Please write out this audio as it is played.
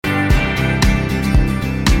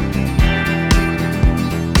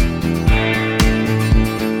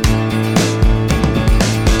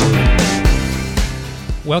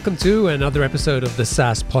Welcome to another episode of the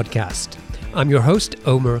SaaS podcast. I'm your host,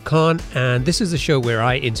 Omar Khan, and this is a show where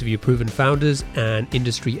I interview proven founders and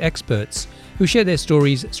industry experts who share their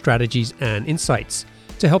stories, strategies, and insights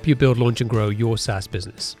to help you build, launch, and grow your SaaS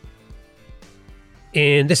business.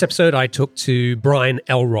 In this episode, I talked to Brian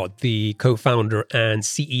Elrod, the co-founder and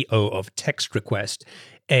CEO of TextRequest,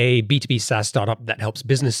 a B2B SaaS startup that helps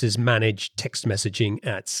businesses manage text messaging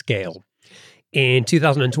at scale. In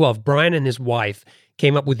 2012, Brian and his wife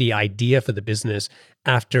came up with the idea for the business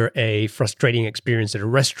after a frustrating experience at a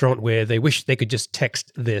restaurant where they wished they could just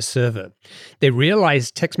text their server. They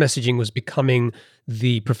realized text messaging was becoming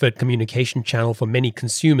the preferred communication channel for many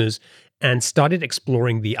consumers and started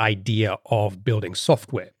exploring the idea of building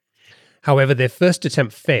software. However, their first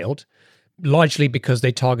attempt failed, largely because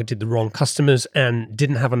they targeted the wrong customers and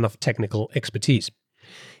didn't have enough technical expertise.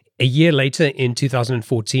 A year later, in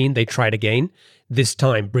 2014, they tried again, this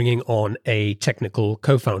time bringing on a technical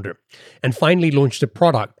co-founder, and finally launched a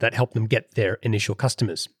product that helped them get their initial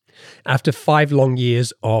customers. After 5 long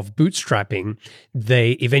years of bootstrapping,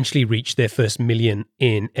 they eventually reached their first $1 million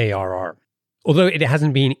in ARR. Although it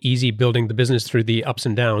hasn't been easy building the business through the ups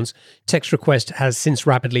and downs, TextRequest has since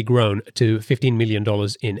rapidly grown to $15 million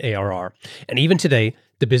in ARR. And even today,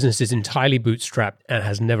 the business is entirely bootstrapped and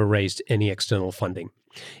has never raised any external funding.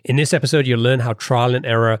 In this episode, you'll learn how trial and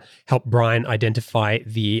error helped Brian identify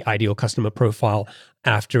the ideal customer profile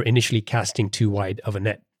after initially casting too wide of a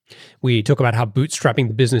net. We talk about how bootstrapping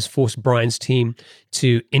the business forced Brian's team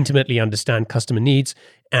to intimately understand customer needs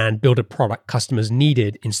and build a product customers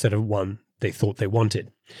needed instead of one they thought they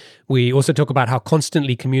wanted. We also talk about how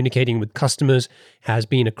constantly communicating with customers has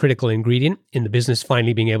been a critical ingredient in the business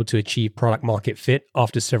finally being able to achieve product market fit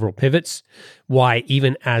after several pivots, why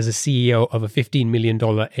even as a CEO of a $15 million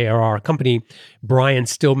ARR company, Brian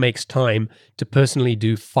still makes time to personally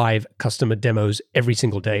do 5 customer demos every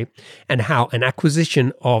single day, and how an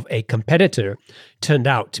acquisition of a competitor turned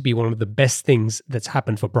out to be one of the best things that's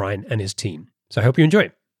happened for Brian and his team. So I hope you enjoy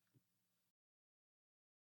it.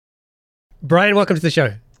 Brian, welcome to the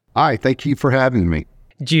show. Hi, thank you for having me.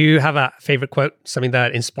 Do you have a favorite quote, something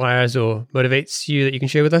that inspires or motivates you that you can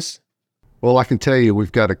share with us? Well, I can tell you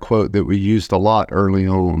we've got a quote that we used a lot early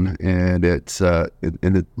on, and it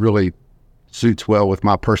really suits well with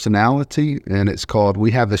my personality, and it's called, we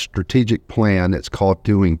have a strategic plan, it's called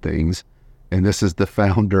doing things, and this is the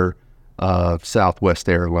founder of Southwest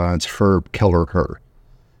Airlines, Herb Kelleher.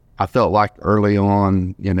 I felt like early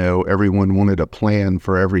on, everyone wanted a plan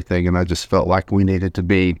for everything, and I just felt like we needed to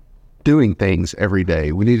be doing things every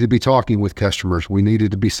day. We needed to be talking with customers. We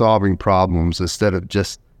needed to be solving problems instead of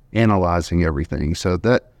just analyzing everything. So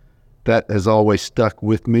that has always stuck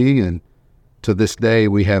with me, and to this day,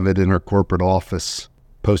 we have it in our corporate office,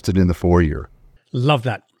 posted in the foyer. Love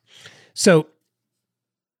that. So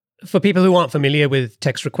for people who aren't familiar with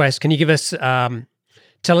TextRequest, can you give us...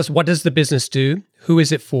 tell us, what does the business do? Who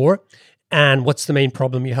is it for? And what's the main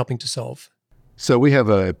problem you're helping to solve? So we have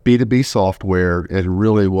a B2B software, and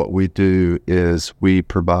really what we do is we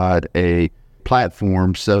provide a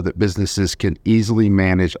platform so that businesses can easily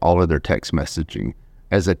manage all of their text messaging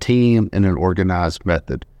as a team in an organized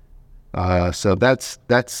method. So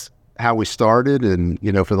that's how we started. And,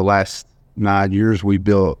 for the last 9 years, we've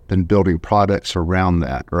been building products around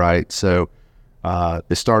that, right? So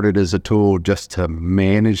it started as a tool just to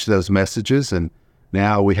manage those messages, and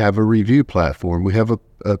now we have a review platform, we have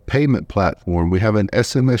a payment platform, we have an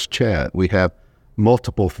SMS chat, we have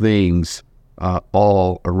multiple things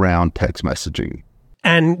all around text messaging.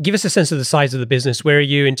 And give us a sense of the size of the business. Where are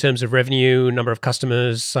you in terms of revenue, number of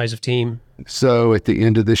customers, size of team? So at the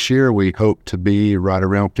end of this year, we hope to be right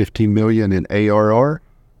around 15 million in ARR.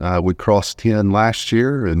 We crossed 10 last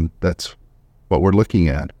year, and that's what we're looking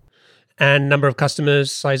at. And number of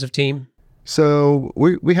customers, size of team? So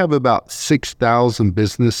we have about 6,000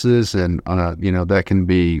 businesses, and that can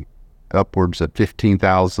be upwards of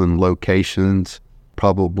 15,000 locations,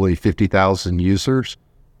 probably 50,000 users,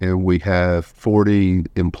 and we have 40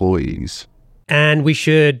 employees. And we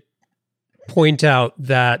should point out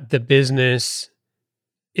that the business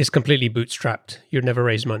is completely bootstrapped. You've never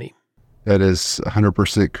raised money. That is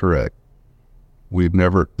 100% correct. We've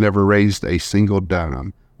never raised a single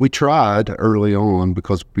dime. We tried early on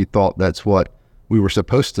because we thought that's what we were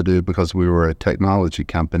supposed to do because we were a technology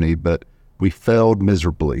company, but we failed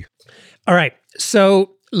miserably. All right.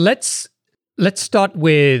 So let's start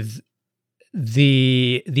with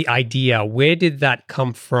the idea. Where did that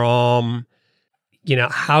come from?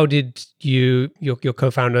 How did your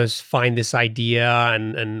co-founders find this idea,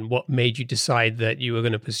 and what made you decide that you were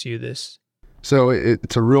going to pursue this? So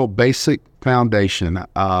it's a real basic foundation.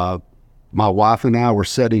 My wife and I were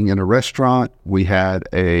sitting in a restaurant. We had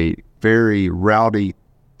a very rowdy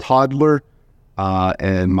toddler,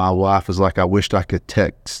 and my wife was like, I wished I could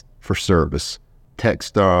text for service,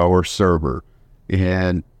 text our server.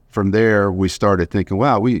 And from there, we started thinking,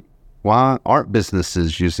 wow, why aren't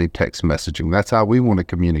businesses using text messaging? That's how we want to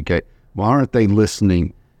communicate. Why aren't they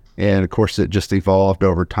listening? And of course, it just evolved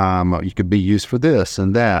over time. You could be used for this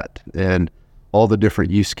and that, and all the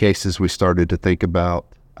different use cases we started to think about.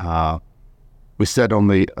 We sat on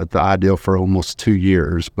the ideal for almost 2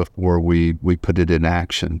 years before we put it in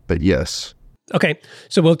action. But yes. Okay,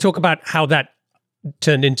 so we'll talk about how that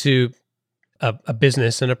turned into a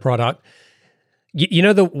business and a product.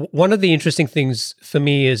 One of the interesting things for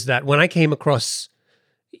me is that when I came across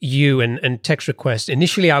you and text request,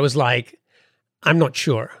 initially I was like, I'm not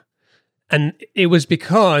sure. And it was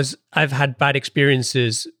because I've had bad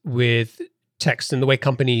experiences with text and the way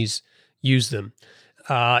companies use them.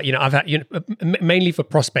 I've had mainly for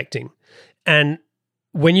prospecting. And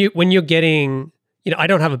when you're getting, I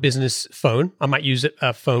don't have a business phone. I might use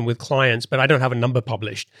a phone with clients, but I don't have a number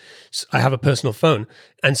published. So I have a personal phone.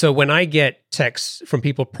 And so when I get texts from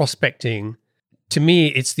people prospecting, to me,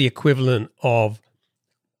 it's the equivalent of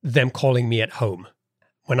them calling me at home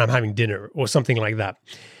when I'm having dinner or something like that.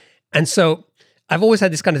 And so I've always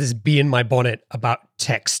had this bee in my bonnet about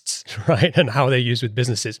texts, right? And how they're used with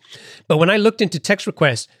businesses. But when I looked into text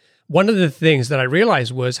requests, one of the things that I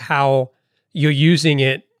realized was how you're using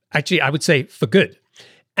it, actually, I would say for good.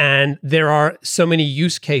 And there are so many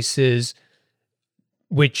use cases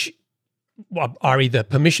which are either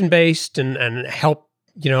permission-based and help,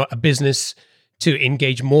 a business to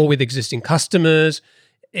engage more with existing customers.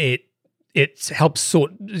 It helps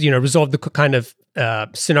resolve the kind of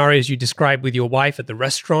scenarios you described with your wife at the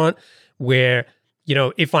restaurant, where,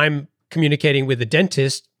 if I'm communicating with a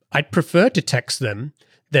dentist, I'd prefer to text them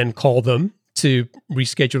than call them to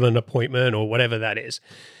reschedule an appointment or whatever that is.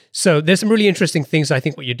 So there's some really interesting things I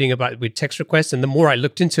think what you're doing with text requests. And the more I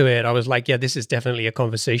looked into it, I was like, yeah, this is definitely a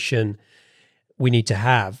conversation we need to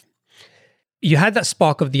have. You had that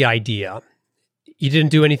spark of the idea. You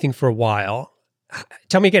didn't do anything for a while.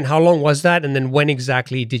 Tell me again, how long was that? And then when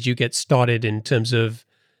exactly did you get started in terms of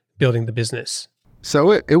building the business?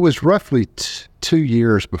 So it was roughly 2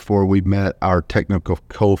 years before we met our technical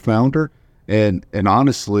co-founder. And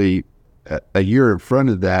honestly, a year in front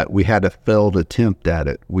of that, we had a failed attempt at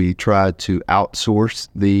it. We tried to outsource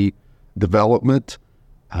the development.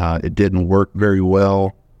 It didn't work very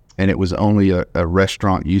well, and it was only a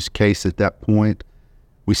restaurant use case at that point.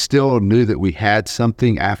 We still knew that we had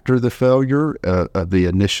something after the failure of the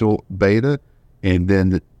initial beta, and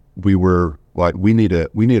then we were like, we need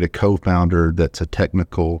a co-founder that's a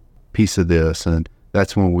technical piece of this, and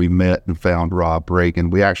that's when we met and found Rob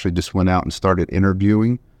Reagan. We actually just went out and started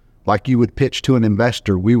interviewing. Like you would pitch to an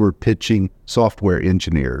investor, we were pitching software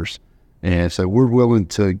engineers. And so we're willing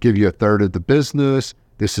to give you a third of the business.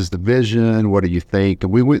 This is the vision. What do you think?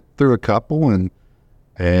 And we went through a couple and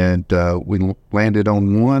we landed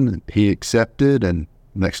on one. He accepted. And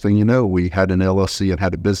next thing you know, we had an LLC and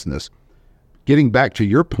had a business. Getting back to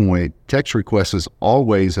your point, text request is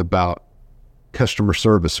always about customer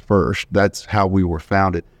service first. That's how we were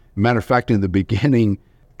founded. Matter of fact, in the beginning,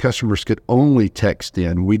 customers could only text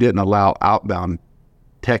in. We didn't allow outbound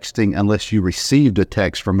texting unless you received a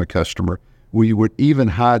text from a customer. We would even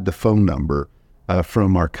hide the phone number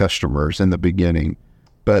from our customers in the beginning.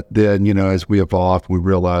 But then, as we evolved, we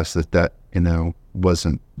realized that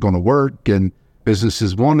wasn't going to work, and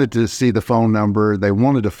businesses wanted to see the phone number. They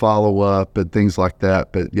wanted to follow up and things like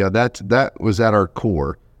that. But yeah, that was at our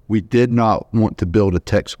core. We did not want to build a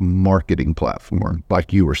text marketing platform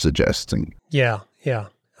like you were suggesting. Yeah.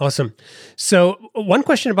 Awesome. So one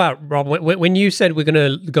question about, Rob, when you said we're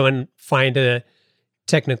going to go and find a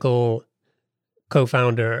technical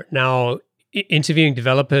co-founder, now interviewing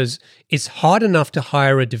developers, it's hard enough to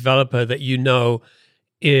hire a developer that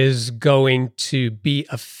is going to be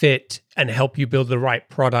a fit and help you build the right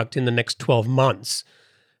product in the next 12 months,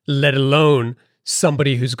 let alone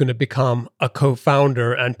somebody who's going to become a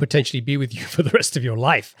co-founder and potentially be with you for the rest of your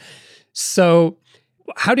life. So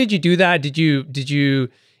how did you do that? Did you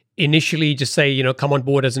initially just say, come on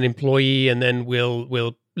board as an employee and then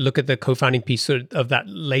we'll look at the co-founding piece of that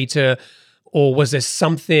later? Or was there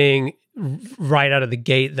something right out of the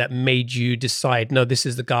gate that made you decide, no, this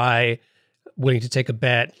is the guy willing to take a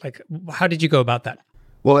bet? Like, how did you go about that?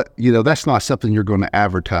 Well, that's not something you're going to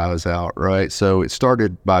advertise out, right? So it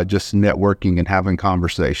started by just networking and having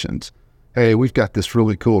conversations. Hey, we've got this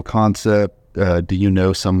really cool concept. Do you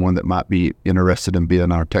know someone that might be interested in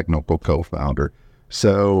being our technical co-founder?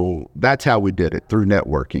 So that's how we did it, through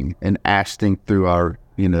networking and asking through our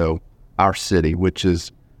city, which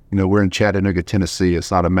is, we're in Chattanooga, Tennessee. It's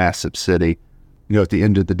not a massive city. At the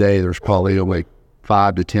end of the day, there's probably only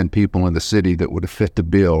 5 to 10 people in the city that would have fit the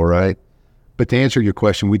bill, right? But to answer your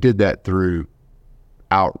question, we did that through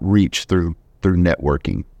outreach, through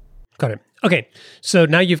networking. Got it. Okay. So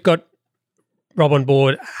now you've got Rob on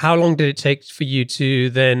board. How long did it take for you to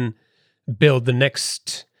then build the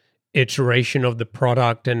next iteration of the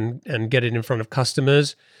product and get it in front of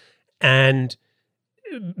customers? And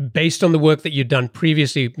based on the work that you'd done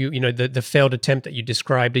previously, the failed attempt that you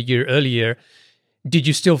described a year earlier, did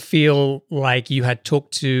you still feel like you had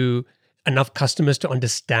talked to enough customers to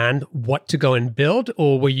understand what to go and build,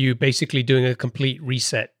 or were you basically doing a complete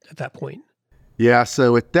reset at that point? Yeah,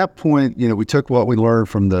 so at that point, we took what we learned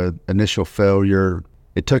from the initial failure.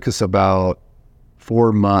 It took us about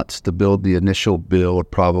 4 months to build the initial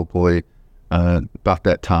build, probably about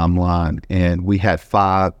that timeline. And we had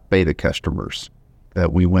 5 beta customers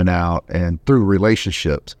that we went out, and through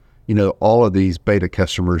relationships, all of these beta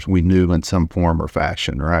customers we knew in some form or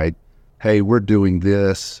fashion, right? Hey, we're doing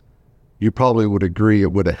this. You probably would agree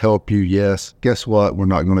it would have helped you. Yes. Guess what? We're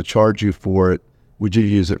not going to charge you for it. Would you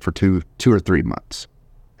use it for two or 3 months?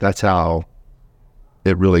 That's how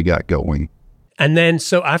it really got going. And then,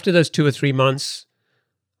 so after those 2 or 3 months,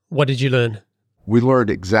 what did you learn? We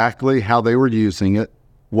learned exactly how they were using it,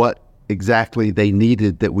 what exactly they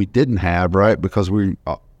needed that we didn't have, right? Because we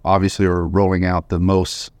obviously are rolling out the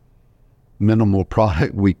most minimal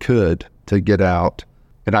product we could to get out.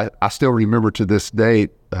 And I still remember to this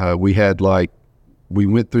date, we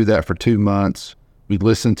went through that for 2 months. We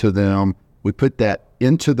listened to them. We put that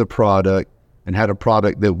into the product and had a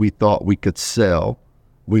product that we thought we could sell.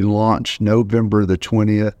 We launched November the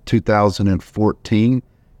 20th, 2014.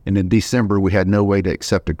 And in December, we had no way to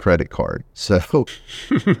accept a credit card. So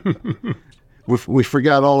we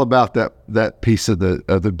forgot all about that piece of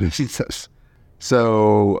the business.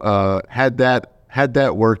 So had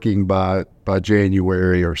that working by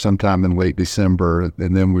January or sometime in late December,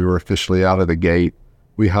 and then we were officially out of the gate.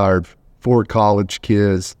 We hired 4 college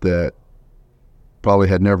kids that probably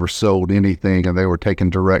had never sold anything, and they were taking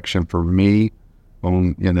direction from me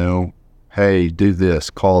on, hey, do this,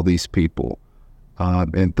 call these people.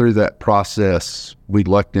 And through that process, we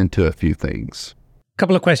lucked into a few things. A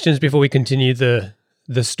couple of questions before we continue the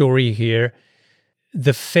story here.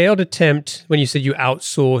 The failed attempt, when you said you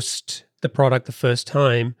outsourced the product the first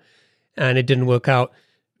time and it didn't work out,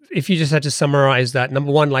 if you just had to summarize that,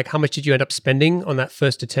 number one, how much did you end up spending on that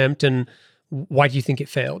first attempt, and why do you think it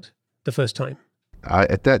failed the first time?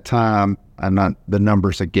 At that time, the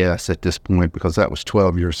number's a guess at this point because that was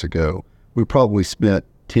 12 years ago. We probably spent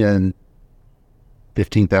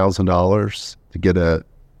 $15,000 to get a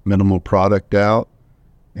minimal product out,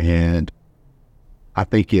 and I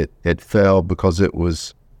think it fell because it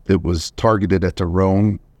was targeted at the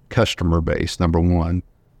wrong customer base, number one,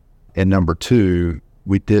 and number two,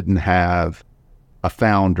 we didn't have a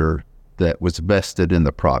founder that was vested in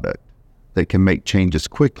the product, that can make changes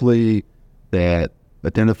quickly, that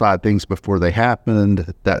identified things before they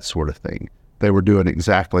happened, that sort of thing. They were doing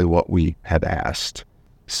exactly what we had asked.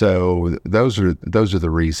 So those are the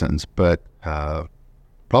reasons. But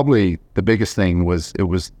probably the biggest thing was it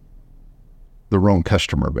was the wrong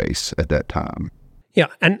customer base at that time. Yeah,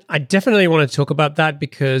 and I definitely want to talk about that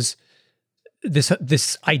because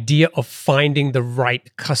this idea of finding the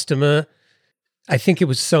right customer, I think it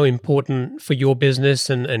was so important for your business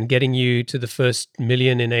and getting you to the first $1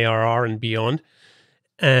 million in ARR and beyond.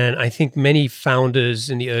 And I think many founders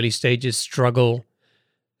in the early stages struggle.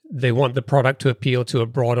 They want the product to appeal to a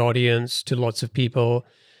broad audience, to lots of people,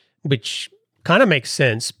 which kind of makes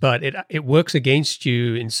sense, but it works against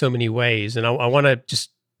you in so many ways. And I want to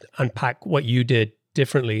just unpack what you did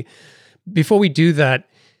differently. Before we do that,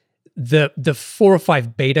 the 4 or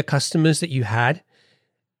 5 beta customers that you had,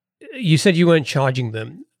 you said you weren't charging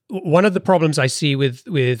them. One of the problems I see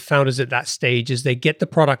with founders at that stage is they get the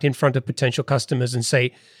product in front of potential customers and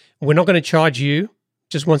say, we're not going to charge you,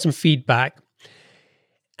 just want some feedback.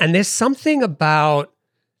 And there's something about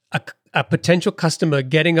a potential customer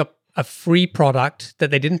getting a free product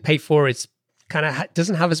that they didn't pay for. It's kind of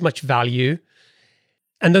doesn't have as much value.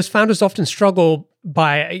 And those founders often struggle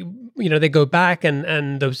by, they go back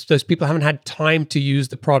and those people haven't had time to use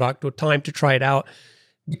the product or time to try it out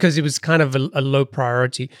because it was kind of a low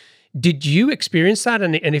priority. Did you experience that?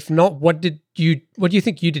 And if not, what do you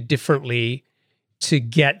think you did differently to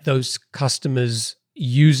get those customers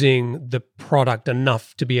using the product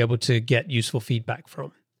enough to be able to get useful feedback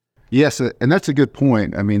from? Yes, and that's a good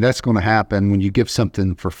point. I mean, that's going to happen when you give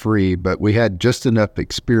something for free, but we had just enough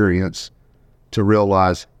experience to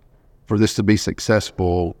realize for this to be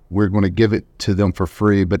successful, we're going to give it to them for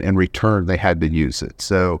free, but in return, they had to use it.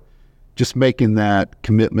 So just making that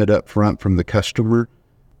commitment up front from the customer,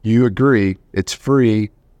 you agree it's free,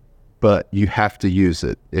 but you have to use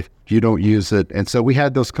it if you don't use it. And so we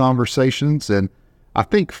had those conversations, and I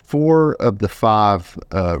think 4 of the 5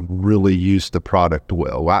 really used the product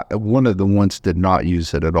well. One of the ones did not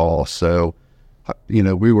use it at all. So,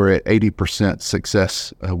 we were at 80%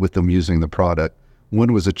 success with them using the product.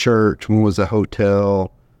 One was a church, one was a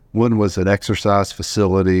hotel, one was an exercise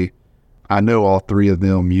facility. I know all 3 of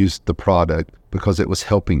them used the product because it was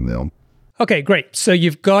helping them. Okay, great. So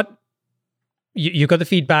you've got the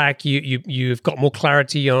feedback. You've got more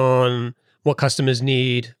clarity on what customers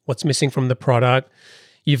need, what's missing from the product.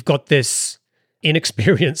 You've got this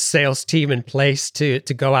inexperienced sales team in place to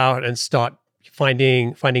go out and start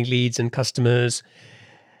finding leads and customers.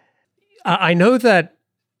 I know that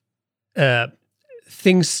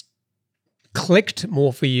things clicked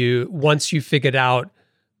more for you once you figured out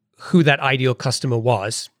who that ideal customer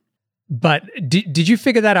was. But did you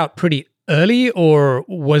figure that out pretty early, or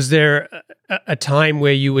was there a time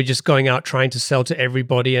where you were just going out trying to sell to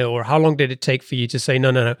everybody, or how long did it take for you to say,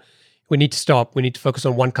 no, we need to stop, we need to focus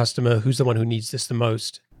on one customer, who's the one who needs this the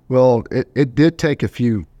most? Well, it did take a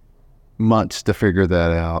few months to figure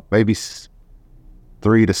that out, maybe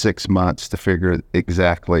 3 to 6 months to figure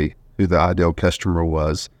exactly who the ideal customer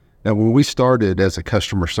was. Now, when we started as a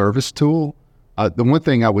customer service tool, the one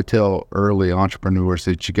thing I would tell early entrepreneurs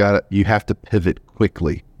is you have to pivot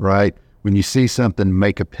quickly, right? When you see something,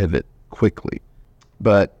 make a pivot quickly.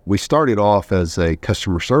 But we started off as a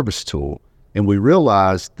customer service tool, and we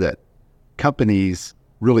realized that companies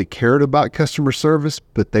really cared about customer service,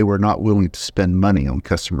 but they were not willing to spend money on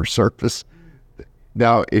customer service.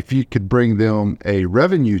 Now, if you could bring them a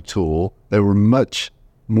revenue tool, they were much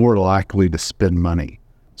more likely to spend money.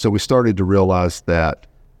 So we started to realize that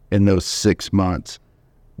in those 6 months,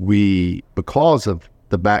 because of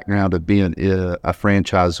the background of being a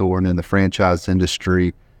franchisor and in the franchise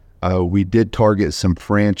industry, we did target some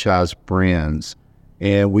franchise brands,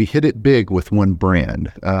 and we hit it big with one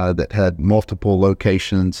brand that had multiple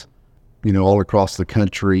locations, all across the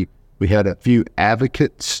country. We had a few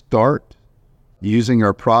advocates start using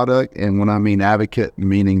our product, and when I mean advocate,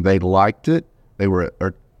 meaning they liked it, they were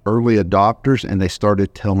early adopters, and they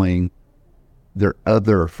started telling their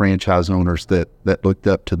other franchise owners that looked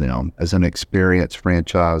up to them as an experienced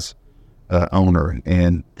franchise owner,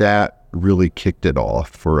 and that really kicked it off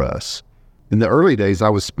for us. In the early days, I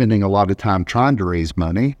was spending a lot of time trying to raise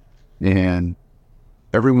money, and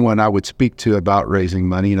everyone I would speak to about raising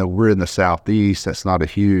money, we're in the Southeast, that's not a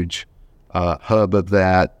huge hub of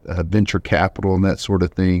that, venture capital and that sort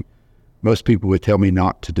of thing. Most people would tell me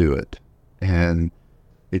not to do it. And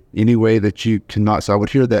any way that you cannot, so I would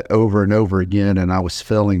hear that over and over again, and I was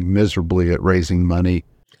failing miserably at raising money.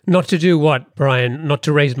 Not to do what, Brian? Not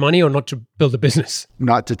to raise money or not to build a business?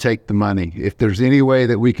 Not to take the money. If there's any way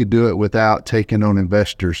that we could do it without taking on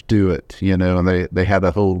investors, do it, and they had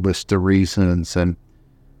a whole list of reasons. And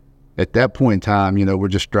at that point in time, we're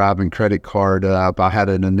just driving credit card up. I had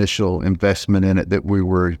an initial investment in it that we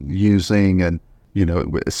were using. And,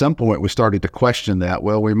 at some point we started to question that.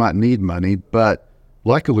 Well, we might need money, but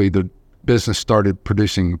luckily the business started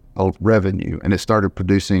producing revenue, and it started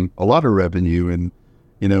producing a lot of revenue. And,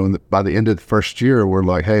 by the end of the first year, we're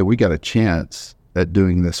like, hey, we got a chance at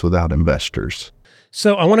doing this without investors.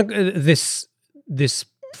 So I want to, this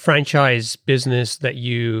franchise business that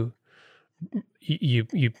you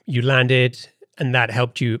landed, and that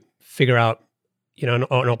helped you figure out, an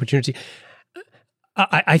opportunity.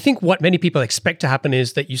 I think what many people expect to happen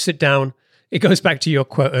is that you sit down. It goes back to your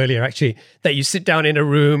quote earlier, actually, that you sit down in a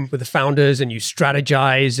room with the founders and you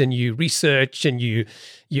strategize and you research and you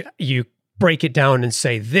break it down and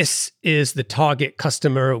say, this is the target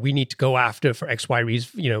customer we need to go after for X, Y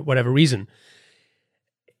reason, whatever reason.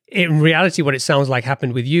 In reality, what it sounds like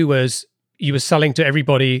happened with you was you were selling to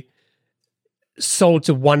everybody, sold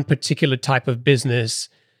to one particular type of business,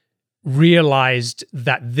 realized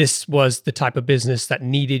that this was the type of business that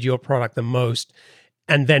needed your product the most,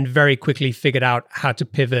 and then very quickly figured out how to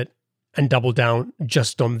pivot and double down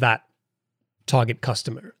just on that target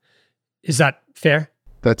customer. Is that fair?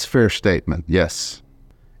 That's a fair statement, yes.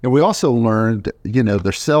 And we also learned,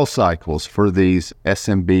 their sales cycles for these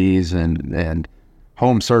SMBs and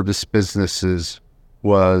home service businesses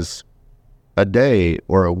was a day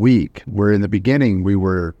or a week, where in the beginning we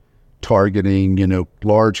were targeting,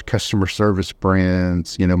 large customer service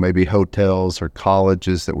brands, maybe hotels or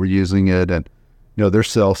colleges that were using it. And, their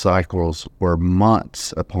sales cycles were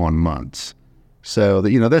months upon months. So,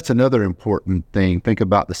 that's another important thing. Think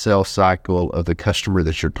about the sales cycle of the customer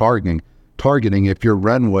that you're targeting. If your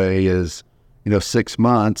runway is, 6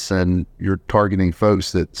 months and you're targeting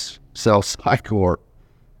folks that's sales cycle are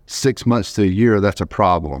 6 months to a year, that's a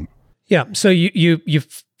problem. Yeah. So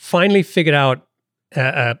you've finally figured out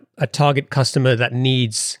a target customer that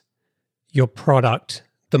needs your product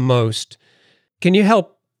the most. Can you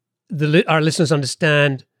help our listeners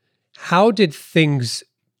understand, how did things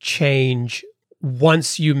change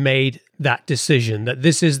once you made that decision that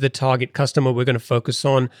this is the target customer we're going to focus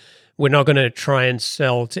on? We're not going to try and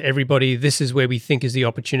sell to everybody. This is where we think is the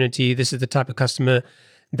opportunity. This is the type of customer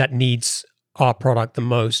that needs our product the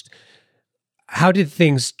most. How did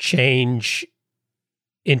things change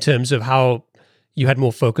in terms of how you had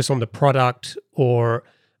more focus on the product or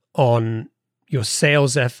on your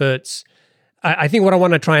sales efforts? I think what I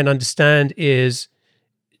want to try and understand is,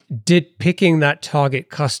 did picking that target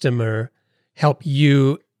customer help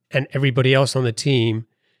you and everybody else on the team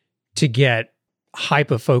to get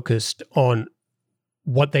hyper-focused on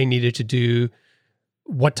what they needed to do,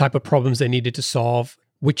 what type of problems they needed to solve,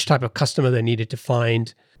 which type of customer they needed to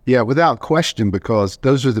find? Yeah, without question, because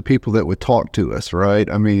those are the people that would talk to us, right?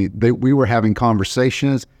 I mean, we were having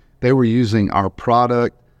conversations. They were using our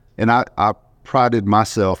product, and I prided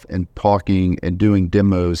myself in talking and doing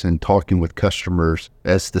demos and talking with customers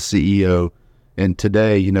as the CEO. And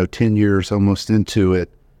today, 10 years almost into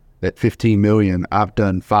it, at 15 million, I've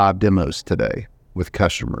done 5 demos today with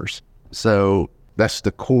customers. So that's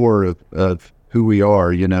the core of who we are.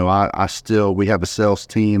 We have a sales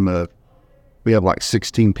team we have like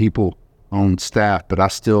 16 people on staff, but I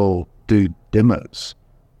still do demos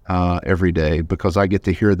every day because I get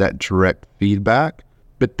to hear that direct feedback.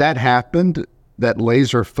 But that happened, that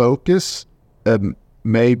laser focus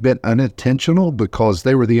may have been unintentional because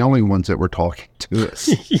they were the only ones that were talking to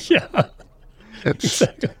us. Yeah,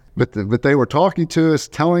 exactly. But they were talking to us,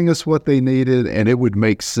 telling us what they needed, and it would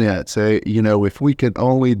make sense. If we could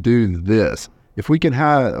only do this, if we can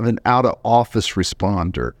have an out-of-office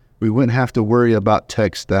responder, we wouldn't have to worry about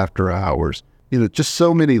text after hours. Just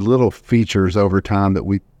so many little features over time that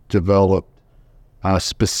we developed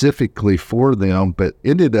specifically for them, but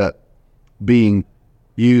ended up being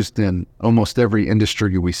used in almost every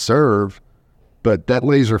industry we serve. But that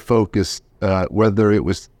laser focus, whether it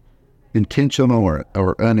was intentional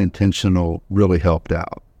or unintentional, really helped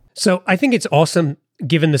out. So I think it's awesome,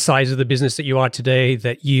 given the size of the business that you are today,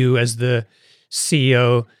 that you as the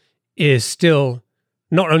CEO is still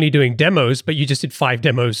not only doing demos, but you just did 5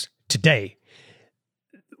 demos today.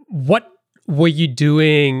 What were you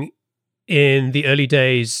doing in the early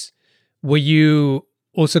days? Were you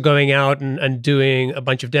also going out and doing a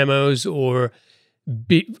bunch of demos, or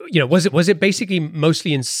was it basically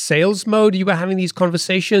mostly in sales mode you were having these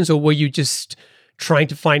conversations, or were you just trying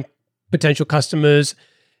to find potential customers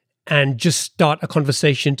and just start a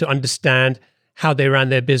conversation to understand how they ran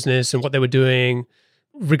their business and what they were doing?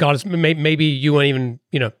 Regardless, maybe you weren't even,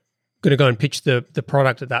 going to go and pitch the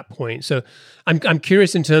product at that point. So I'm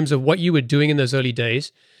curious in terms of what you were doing in those early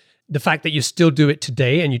days. The fact that you still do it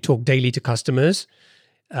today and you talk daily to customers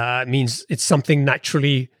means it's something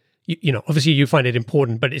naturally, obviously you find it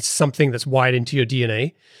important, but it's something that's wired into your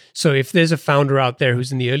DNA. So if there's a founder out there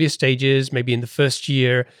who's in the earlier stages, maybe in the first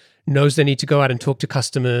year, knows they need to go out and talk to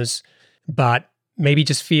customers, but maybe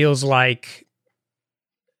just feels like,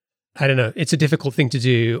 I don't know, it's a difficult thing to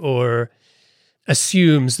do, or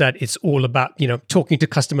assumes that it's all about, talking to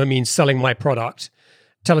customer means selling my product.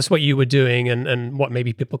 Tell us what you were doing and what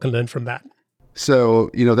maybe people can learn from that. So,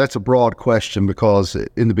 that's a broad question, because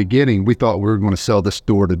in the beginning, we thought we were going to sell this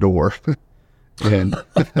door to door. And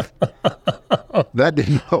that did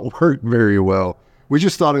not work very well. We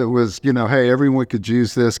just thought it was, hey, everyone could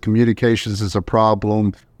use this. Communications is a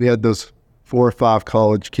problem. We had those 4 or 5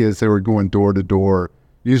 college kids that were going door to door,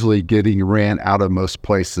 usually getting ran out of most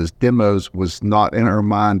places. Demos was not in our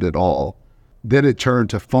mind at all. Then it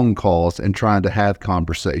turned to phone calls and trying to have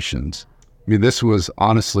conversations. I mean, this was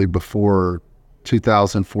honestly before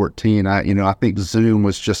 2014. I think Zoom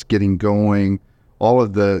was just getting going. All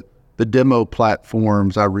of the demo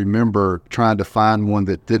platforms, I remember trying to find one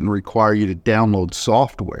that didn't require you to download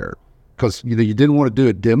software, because you didn't want to do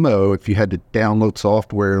a demo if you had to download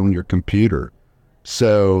software on your computer.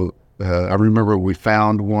 So I remember we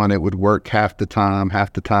found one, it would work half the time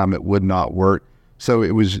it would not work. So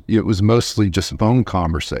it was mostly just phone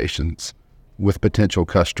conversations with potential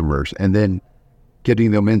customers, and then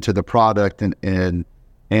getting them into the product and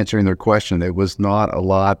answering their question. It was not a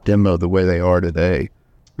live demo the way they are today.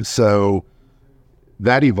 So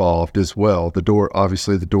that evolved as well. The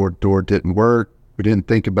door didn't work. We didn't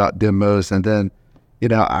think about demos. And then,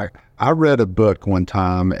 I read a book one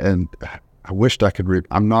time, and I wished I could read.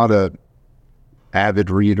 I'm not a avid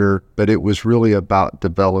reader, but it was really about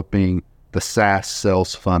developing the SaaS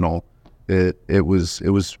sales funnel. It was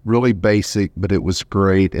really basic, but it was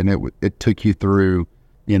great, and it took you through,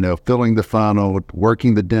 filling the funnel,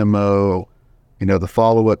 working the demo, the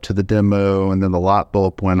follow-up to the demo, and then the light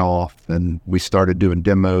bulb went off, and we started doing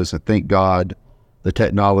demos, and thank God the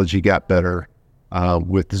technology got better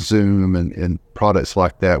with Zoom and products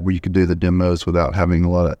like that, where you could do the demos without having a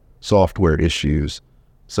lot of software issues.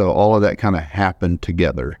 So all of that kind of happened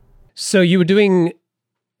together. So you were doing,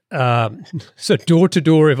 so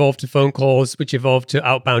door-to-door evolved to phone calls, which evolved to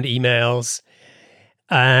outbound emails,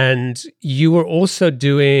 and you were also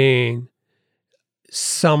doing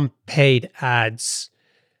some paid ads.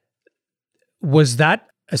 Was that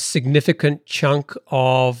a significant chunk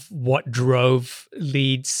of what drove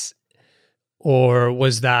leads, or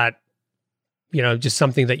was that, just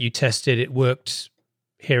something that you tested, it worked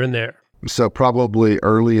here and there? So probably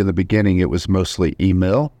early in the beginning, it was mostly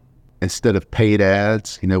email instead of paid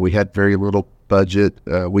ads. We had very little budget.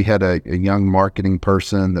 We had a young marketing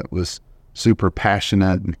person that was super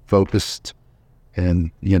passionate and focused,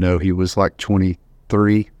 and, he was like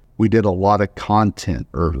 23. We did a lot of content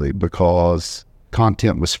early because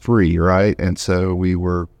content was free, right? And so we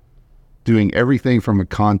were doing everything from a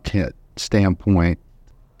content standpoint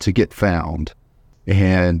to get found.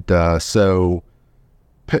 And so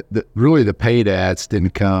really the paid ads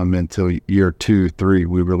didn't come until year 2, 3.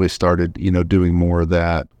 We really started, doing more of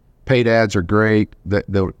that. Paid ads are great.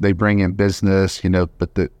 They bring in business,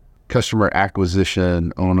 but the customer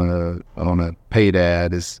acquisition on a paid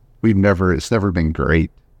ad it's never been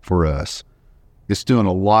great for us. It's doing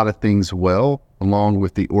a lot of things well, along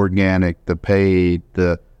with the organic, the paid,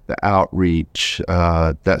 the outreach,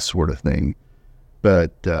 that sort of thing.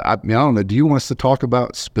 But I don't know, do you want us to talk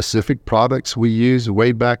about specific products we used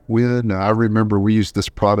way back when? I remember we used this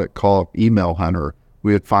product called Email Hunter.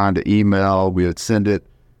 We would find an email, we would send it,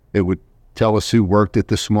 it would tell us who worked at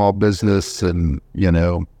the small business, and,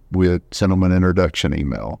 we would send them an introduction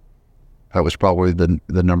email. That was probably the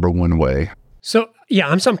number one way. So, yeah,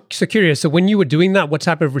 I'm so curious. So when you were doing that, what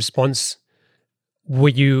type of response were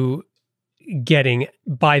you getting?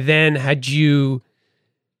 By then, had you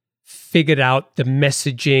figured out the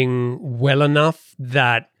messaging well enough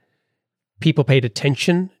that people paid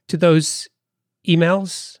attention to those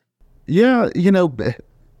emails? Yeah,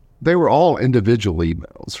 they were all individual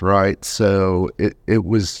emails, right? So it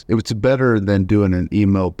was better than doing an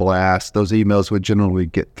email blast. Those emails would generally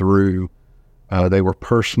get through. They were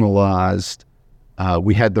personalized.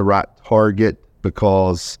 We had the right target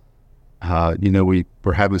because, we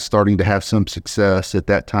were starting to have some success at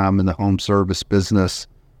that time in the home service business,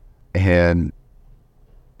 and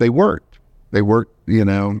they worked. They worked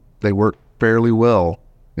fairly well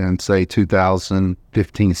in, say,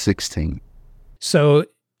 2015, 16. So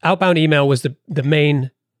outbound email was the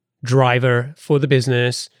main driver for the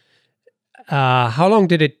business. How long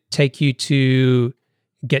did it take you to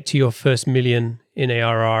get to your first million in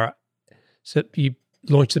ARR? So you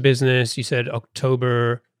launched the business, you said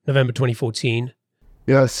November 2014.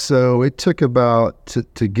 Yeah, so it took about,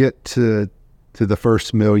 to get to the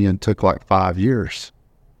first million took like 5 years.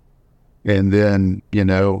 And then,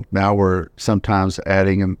 now we're sometimes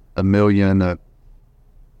adding a million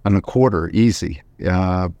and a quarter easy.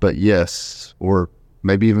 But yes, or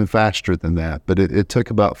maybe even faster than that. But it took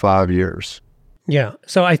about 5 years. Yeah.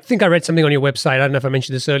 So I think I read something on your website. I don't know if I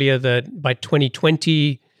mentioned this earlier, that by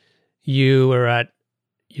 2020,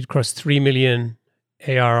 you'd crossed 3 million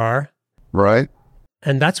ARR. Right.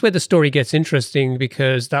 And that's where the story gets interesting,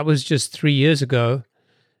 because that was just 3 years ago.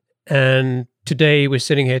 And today we're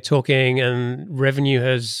sitting here talking, and revenue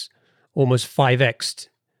has almost 5x'd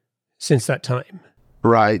since that time.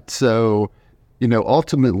 Right. So,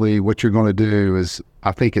 ultimately what you're going to do is,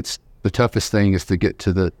 I think it's the toughest thing is to get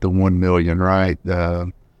to the 1 million, right?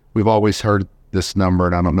 We've always heard this number,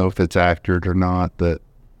 and I don't know if it's accurate or not, that,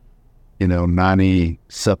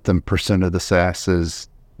 90-something% of the SaaSes,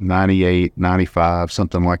 98, 95,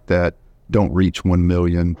 something like that, don't reach 1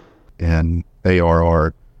 million in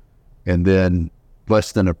ARR. And then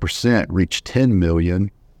less than 1% reach 10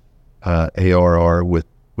 million ARR with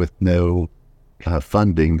no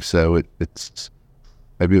funding. So it's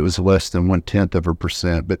maybe it was less than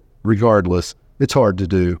 0.1%, but regardless, it's hard to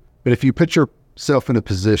do. But if you put yourself in a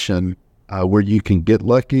position where you can get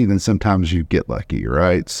lucky, then sometimes you get lucky,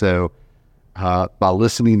 right? So by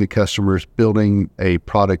listening to customers, building a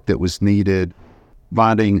product that was needed,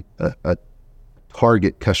 finding a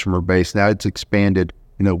target customer base. Now it's expanded,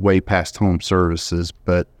 way past home services,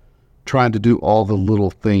 but trying to do all the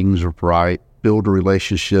little things right, build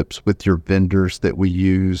relationships with your vendors that we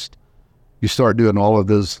used. You start doing all of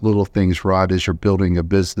those little things right as you're building a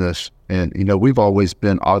business. And, we've always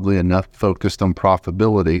been, oddly enough, focused on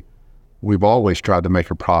profitability. We've always tried to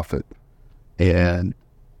make a profit. And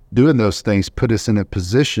doing those things put us in a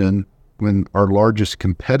position when our largest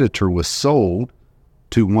competitor was sold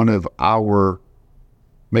to one of our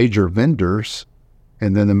major vendors,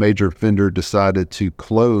 and then the major vendor decided to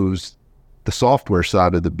close the software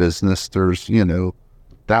side of the business. There's,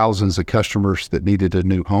 thousands of customers that needed a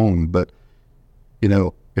new home. But,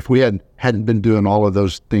 if we hadn't been doing all of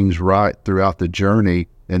those things right throughout the journey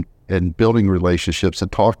and building relationships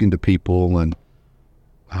and talking to people, and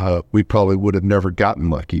we probably would have never gotten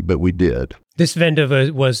lucky, but we did. This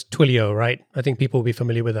vendor was Twilio, right? I think people will be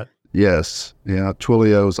familiar with that. Yes. Yeah.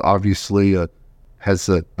 Twilio's obviously has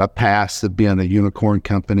a past of being a unicorn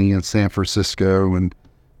company in San Francisco and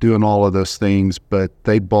doing all of those things, but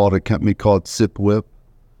they bought a company called ZipWhip,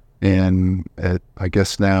 and I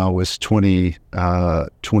guess now it's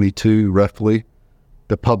 2022 roughly.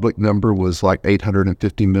 The public number was like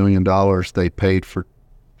 $850 million they paid for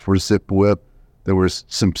ZipWhip. There was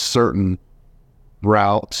some certain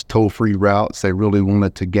routes, toll-free routes, they really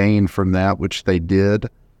wanted to gain from that, which they did.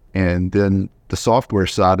 And then the software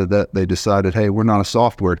side of that, they decided, hey, we're not a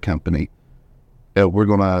software company. We're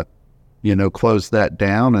going to, close that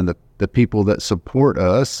down. And the people that support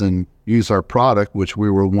us and use our product, which we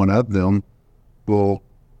were one of them, will,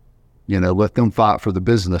 let them fight for the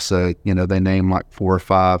business. So, they name like 4 or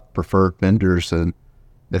 5 preferred vendors. And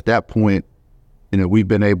at that point, we've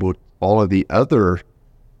been able, all of the other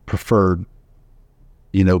preferred,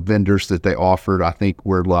 vendors that they offered, I think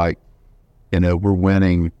we're like, we're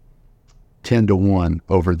winning 10-1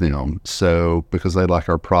 over them. So because they like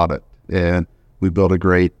our product, and we built a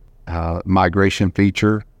great migration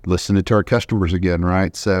feature, listening to our customers again,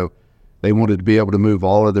 right? So they wanted to be able to move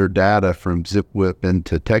all of their data from ZipWhip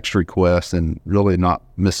into text requests and really not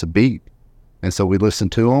miss a beat. And so we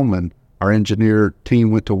listened to them, and our engineer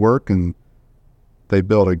team went to work, and they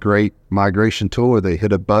built a great migration tool where they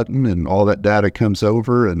hit a button and all that data comes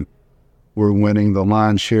over, and we're winning the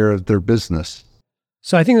lion's share of their business.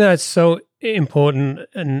 So I think that's so important.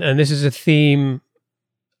 And this is a theme,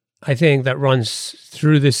 I think, that runs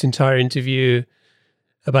through this entire interview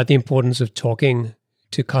about the importance of talking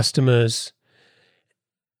to customers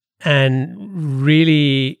and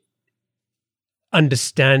really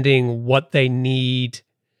understanding what they need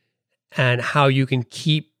and how you can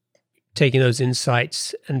keep taking those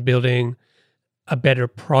insights and building a better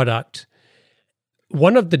product.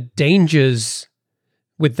 One of the dangers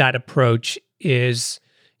with that approach is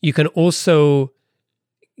you can also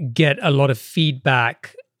get a lot of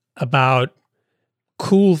feedback about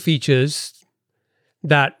cool features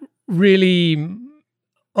that really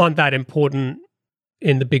aren't that important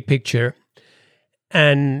in the big picture.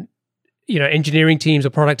 And, engineering teams or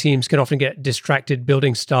product teams can often get distracted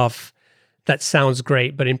building stuff that sounds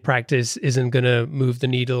great, but in practice isn't going to move the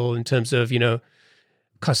needle in terms of,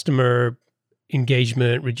 customer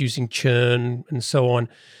engagement, reducing churn, and so on.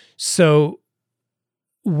 So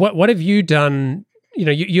what have you done?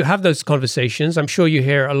 You have those conversations. I'm sure you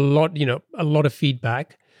hear a lot of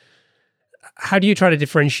feedback. How do you try to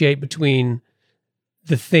differentiate between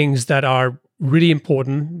the things that are really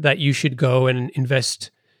important that you should go and invest,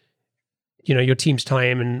 your team's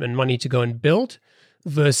time and money to go and build,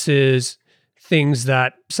 versus things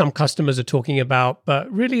that some customers are talking about,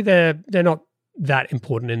 but really they're not that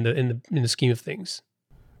important in the scheme of things?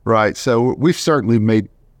 Right. So we've certainly made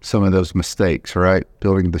some of those mistakes, right?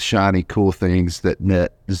 Building the shiny, cool things that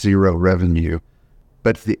net zero revenue.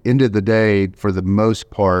 But at the end of the day, for the most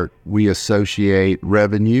part, we associate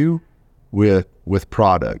revenue with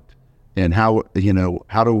product, and how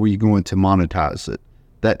are we going to monetize it?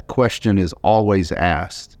 That question is always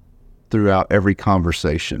asked throughout every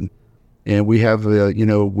conversation. And we have,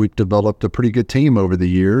 we've developed a pretty good team over the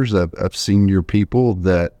years of senior people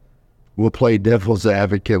that will play devil's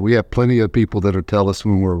advocate. We have plenty of people that will tell us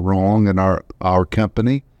when we're wrong in our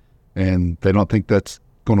company, and they don't think that's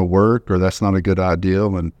going to work or that's not a good idea.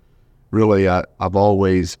 And really, I've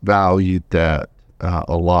always valued that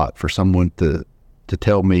a lot, for someone to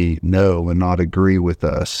tell me no and not agree with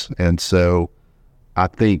us. And so I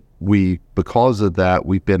think because of that,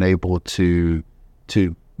 we've been able to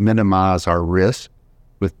minimize our risk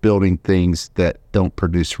with building things that don't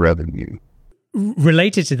produce revenue.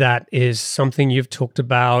 Related to that is something you've talked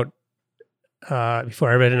about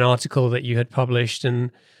before I read an article that you had published,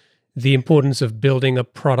 and the importance of building a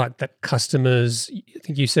product that customers, I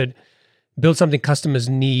think you said, build something customers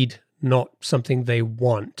need, not something they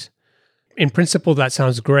want. In principle, that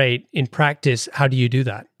sounds great. In practice, how do you do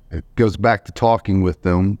that? It goes back to talking with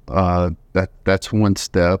them. That's one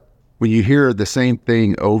step. When you hear the same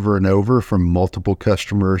thing over and over from multiple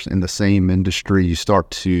customers in the same industry, you start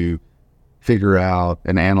to figure out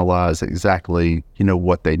and analyze exactly,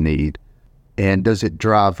 what they need. And does it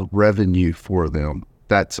drive revenue for them?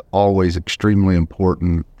 That's always extremely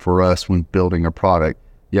important for us when building a product.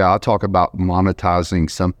 Yeah, I'll talk about monetizing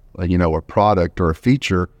some, a product or a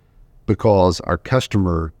feature because our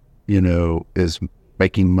customer, is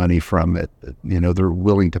making money from it. They're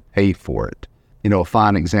willing to pay for it. A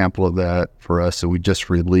fine example of that for us, so we just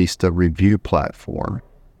released a review platform.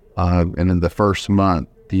 And in the first month,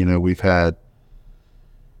 we've had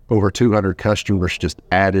over 200 customers just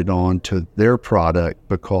added on to their product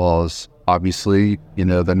because obviously,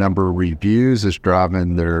 the number of reviews is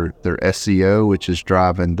driving their SEO, which is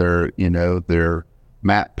driving their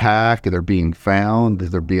map pack, they're being found,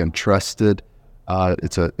 they're being trusted.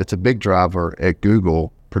 It's a big driver at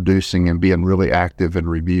Google producing and being really active in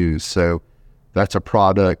reviews. So that's a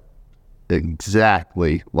product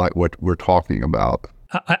exactly like what we're talking about.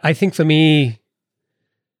 I think for me,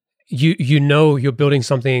 you're building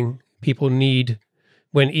something people need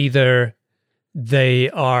when either they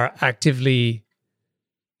are actively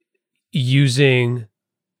using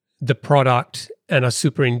the product and are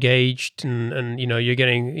super engaged and you're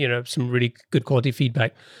getting some really good quality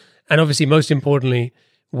feedback, and obviously most importantly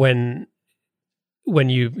when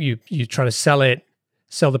you try to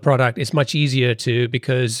sell the product, it's much easier to,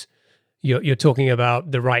 because you're talking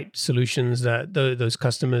about the right solutions that those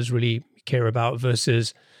customers really care about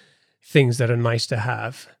versus things that are nice to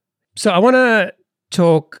have. So I want to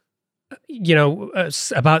talk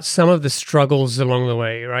about some of the struggles along the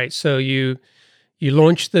way, right? So you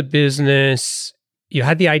launched the business, you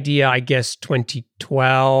had the idea, I guess,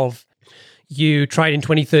 2012. You tried in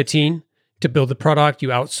 2013 to build the product, you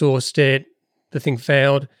outsourced it, the thing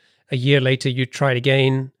failed. A year later, you tried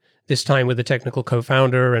again, this time with a technical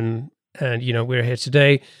co-founder, and we're here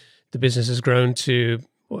today. The business has grown to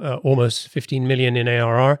almost 15 million in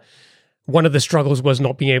ARR. One of the struggles was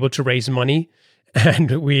not being able to raise money,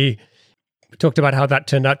 and we talked about how that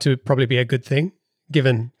turned out to probably be a good thing,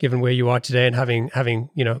 given where you are today and having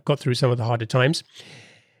got through some of the harder times.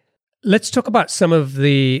 Let's talk about some of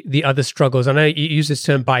the other struggles. I know you use this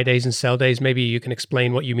term buy days and sell days. Maybe you can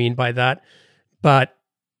explain what you mean by that. But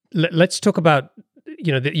let's talk about,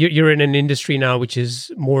 you're in an industry now which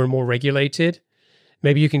is more and more regulated.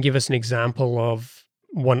 Maybe you can give us an example of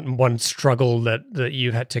one struggle that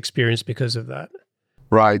you had to experience because of that.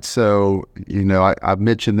 Right. So, I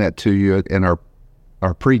mentioned that to you in our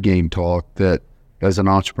pregame talk, that as an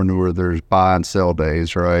entrepreneur, there's buy and sell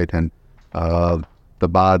days, right? And the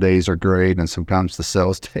buy days are great, and sometimes the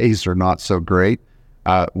sales days are not so great.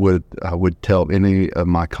 I would tell any of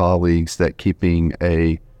my colleagues that keeping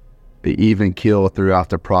the even keel throughout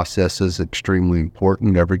the process is extremely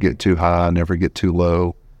important. Never get too high, never get too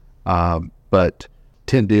low. But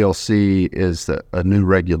 10DLC is a new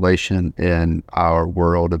regulation in our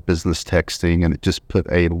world of business texting, and it just put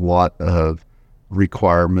a lot of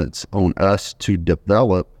requirements on us to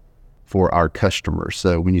develop for our customers.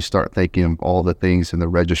 So when you start thinking of all the things in the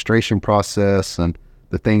registration process and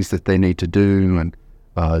the things that they need to do, and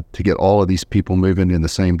to get all of these people moving in the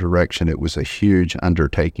same direction, it was a huge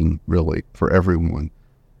undertaking, really, for everyone.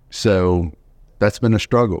 So that's been a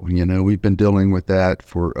struggle. We've been dealing with that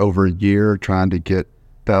for over a year, trying to get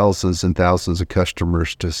thousands and thousands of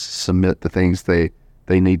customers to submit the things they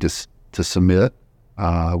need to submit.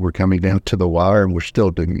 We're coming down to the wire, and we're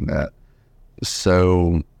still doing that.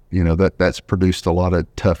 So, that's produced a lot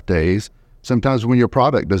of tough days. Sometimes when your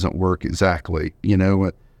product doesn't work exactly,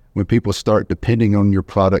 when people start depending on your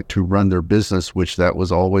product to run their business, which that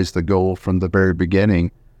was always the goal from the very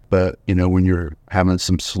beginning. But, when you're having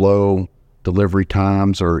some slow delivery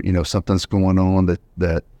times, or, something's going on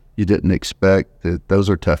that you didn't expect, those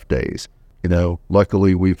are tough days.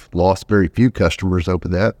 Luckily we've lost very few customers over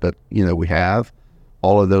that, but, we have.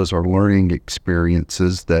 All of those are learning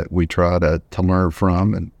experiences that we try to learn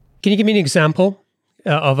from. And can you give me an example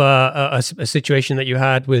of a situation that you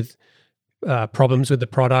had with problems with the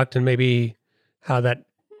product, and maybe how that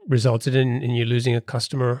resulted in you losing a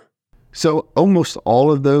customer? So almost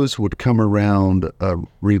all of those would come around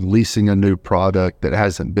releasing a new product that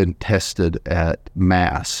hasn't been tested at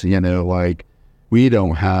mass. Like we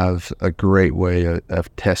don't have a great way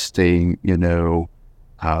of testing,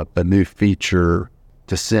 a new feature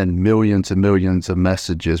to send millions and millions of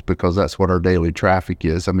messages because that's what our daily traffic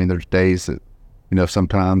is. I mean, there's days that,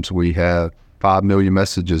 sometimes we have 5 million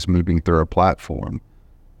messages moving through our platform.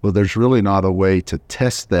 Well, there's really not a way to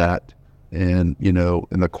test that in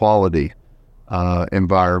the quality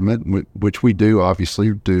environment, which we do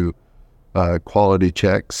obviously do quality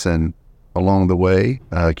checks and along the way,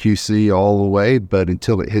 QC all the way, but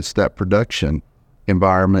until it hits that production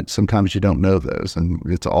environment, sometimes you don't know those, and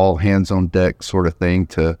it's all hands on deck sort of thing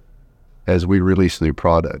as we release new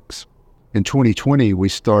products. In 2020, we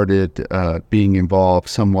started being involved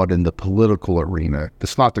somewhat in the political arena.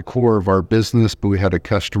 It's not the core of our business, but we had a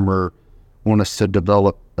customer want us to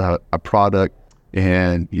develop a product,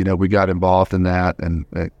 and we got involved in that, and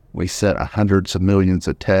we sent hundreds of millions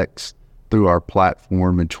of texts through our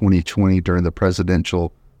platform in 2020 during the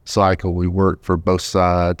presidential cycle. We worked for both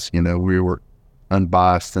sides. We were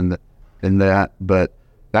unbiased in that, but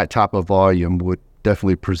that type of volume would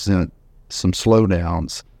definitely present some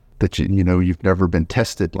slowdowns that you've never been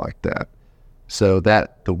tested like that. So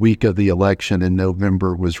that the week of the election in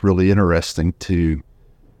November was really interesting to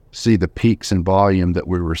see the peaks in volume that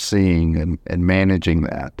we were seeing and managing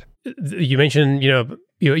that. You mentioned,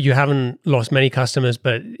 you haven't lost many customers,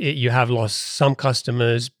 but you have lost some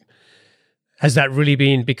customers. Has that really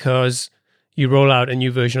been because you roll out a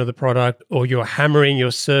new version of the product, or you're hammering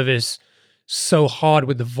your service so hard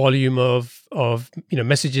with the volume of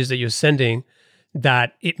messages that you're sending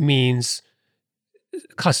that it means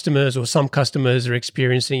customers or some customers are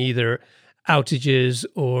experiencing either outages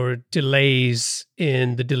or delays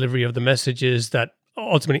in the delivery of the messages that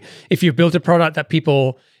ultimately, if you've built a product that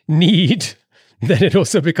people need, then it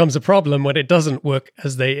also becomes a problem when it doesn't work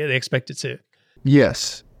as they expect it to.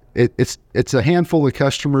 Yes. It's a handful of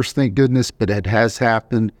customers, thank goodness, but it has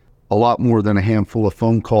happened a lot more than a handful of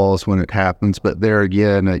phone calls when it happens. But there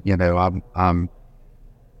again,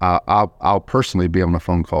 I'll personally be on a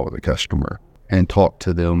phone call with a customer and talk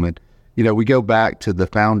to them. And, we go back to the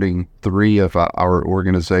founding 3 of our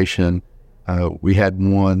organization. We had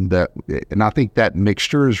one that, and I think that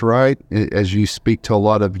mixture is right as you speak to a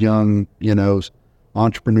lot of young,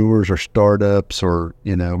 entrepreneurs or startups or,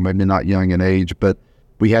 maybe not young in age, but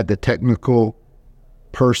we had the technical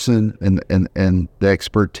person and the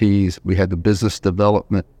expertise. We had the business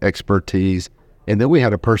development expertise. And then we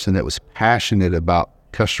had a person that was passionate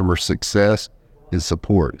about customer success and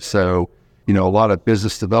support. So, a lot of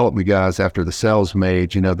business development guys, after the sale's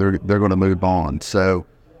made, they're going to move on. So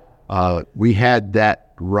we had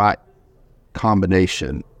that right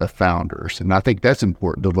combination of founders. And I think that's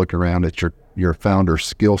important to look around at your founder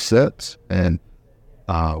skill sets and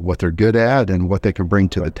what they're good at and what they can bring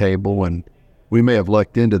to the table. And we may have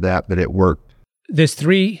lucked into that, but it worked. There's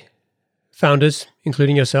 3 founders,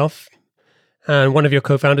 including yourself, and one of your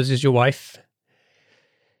co-founders is your wife.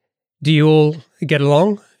 Do you all get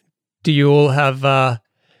along? Do you all have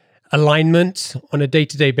alignment on a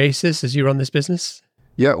day-to-day basis as you run this business?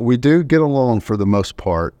 Yeah, we do get along for the most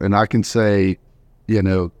part. And I can say,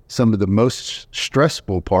 some of the most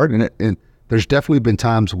stressful part, and there's definitely been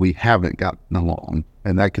times we haven't gotten along.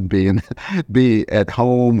 And that could be at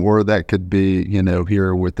home, or that could be,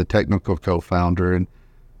 here with the technical co-founder. And,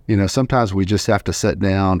 sometimes we just have to sit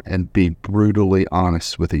down and be brutally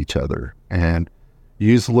honest with each other. And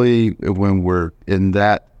usually when we're in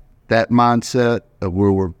that mindset of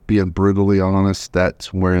where we're being brutally honest,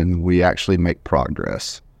 that's when we actually make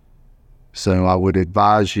progress. So I would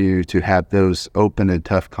advise you to have those open and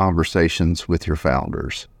tough conversations with your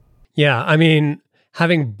founders. Yeah, I mean,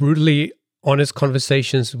 having brutally honest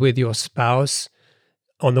conversations with your spouse,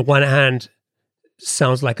 on the one hand,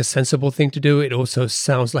 sounds like a sensible thing to do. It also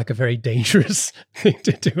sounds like a very dangerous thing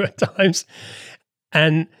to do at times.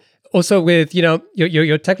 And also with,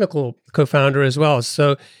 your technical co-founder as well.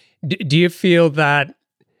 So do you feel that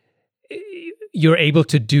you're able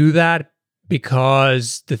to do that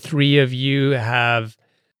because the 3 of you have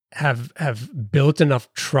built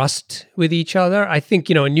enough trust with each other? I think,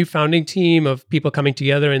 a new founding team of people coming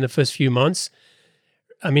together in the first few months,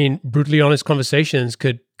 I mean, brutally honest conversations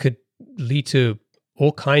could lead to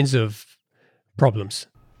all kinds of problems.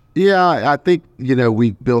 Yeah, I think,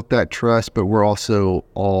 we built that trust, but we're also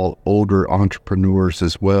all older entrepreneurs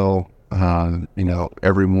as well.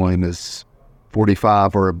 Everyone is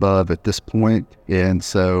 45 or above at this point. And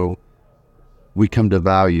so we come to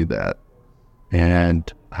value that.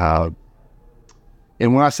 And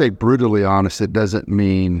when I say brutally honest, it doesn't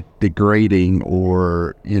mean degrading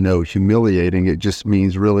or, humiliating. It just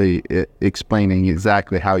means really explaining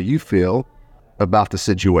exactly how you feel about the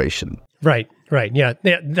situation. Right. Yeah,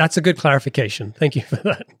 that's a good clarification. Thank you for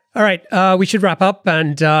that. All right, we should wrap up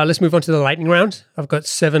and let's move on to the lightning round. I've got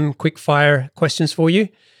 7 quick fire questions for you.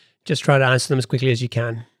 Just try to answer them as quickly as you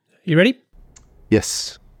can. You ready?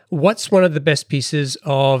 Yes. What's one of the best pieces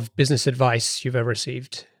of business advice you've ever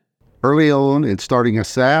received? Early on in starting a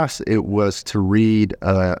SaaS, it was to read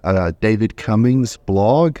David Cummings'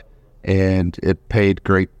 blog, and it paid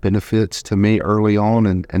great benefits to me early on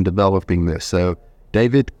in developing this. So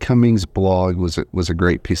David Cummings' blog was a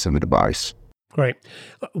great piece of advice. Great.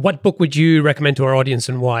 What book would you recommend to our audience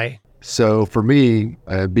and why? So for me,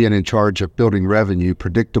 being in charge of building revenue,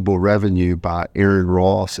 Predictable Revenue by Aaron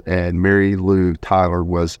Ross and Mary Lou Tyler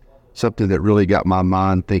was something that really got my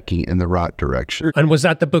mind thinking in the right direction. And was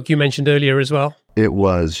that the book you mentioned earlier as well? It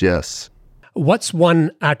was, yes. What's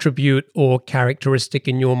one attribute or characteristic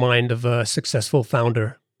in your mind of a successful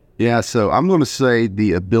founder? Yeah, so I'm going to say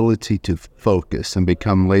the ability to focus and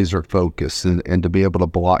become laser focused and to be able to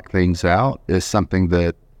block things out is something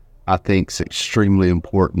that I think is extremely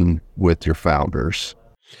important with your founders.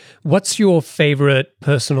 What's your favorite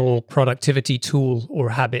personal productivity tool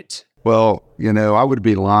or habit? Well, I would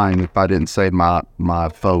be lying if I didn't say my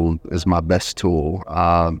phone is my best tool.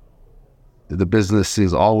 The business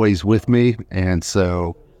is always with me, and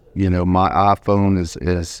so, my iPhone is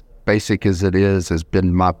as basic as it is, has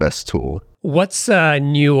been my best tool. What's a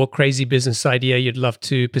new or crazy business idea you'd love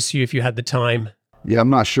to pursue if you had the time? Yeah, I'm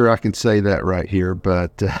not sure I can say that right here,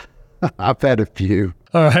 but I've had a few.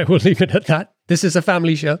 All right, we'll leave it at that. This is a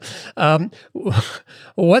family show.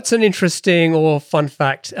 What's an interesting or fun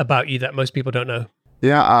fact about you that most people don't know?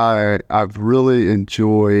 Yeah, I've really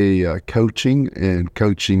enjoy coaching and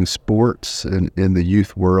coaching sports in the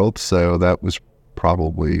youth world. So that was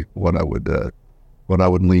probably what I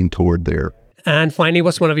would lean toward there. And finally,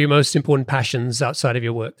 what's one of your most important passions outside of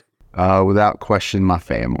your work? Without question, my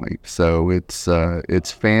family. So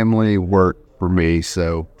it's family work for me.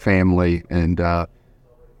 So family, and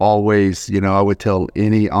always, I would tell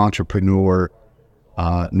any entrepreneur,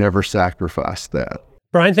 never sacrifice that.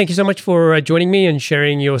 Brian, thank you so much for joining me and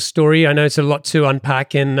sharing your story. I know it's a lot to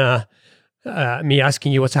unpack in me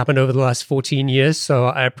asking you what's happened over the last 14 years. So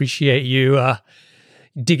I appreciate you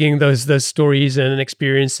digging those stories and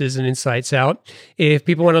experiences and insights out. If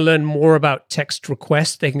people want to learn more about Text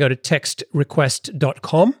Request, they can go to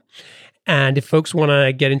textrequest.com. And if folks want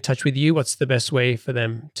to get in touch with you, what's the best way for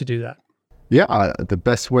them to do that? Yeah, the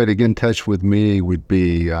best way to get in touch with me would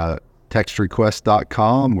be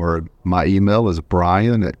textrequest.com, or my email is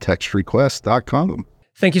brian@textrequest.com.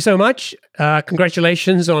 Thank you so much.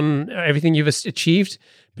 Congratulations on everything you've achieved,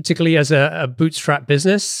 particularly as a bootstrap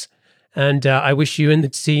business. And I wish you and the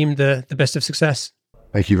team the best of success.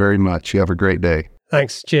 Thank you very much. You have a great day.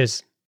 Thanks. Cheers.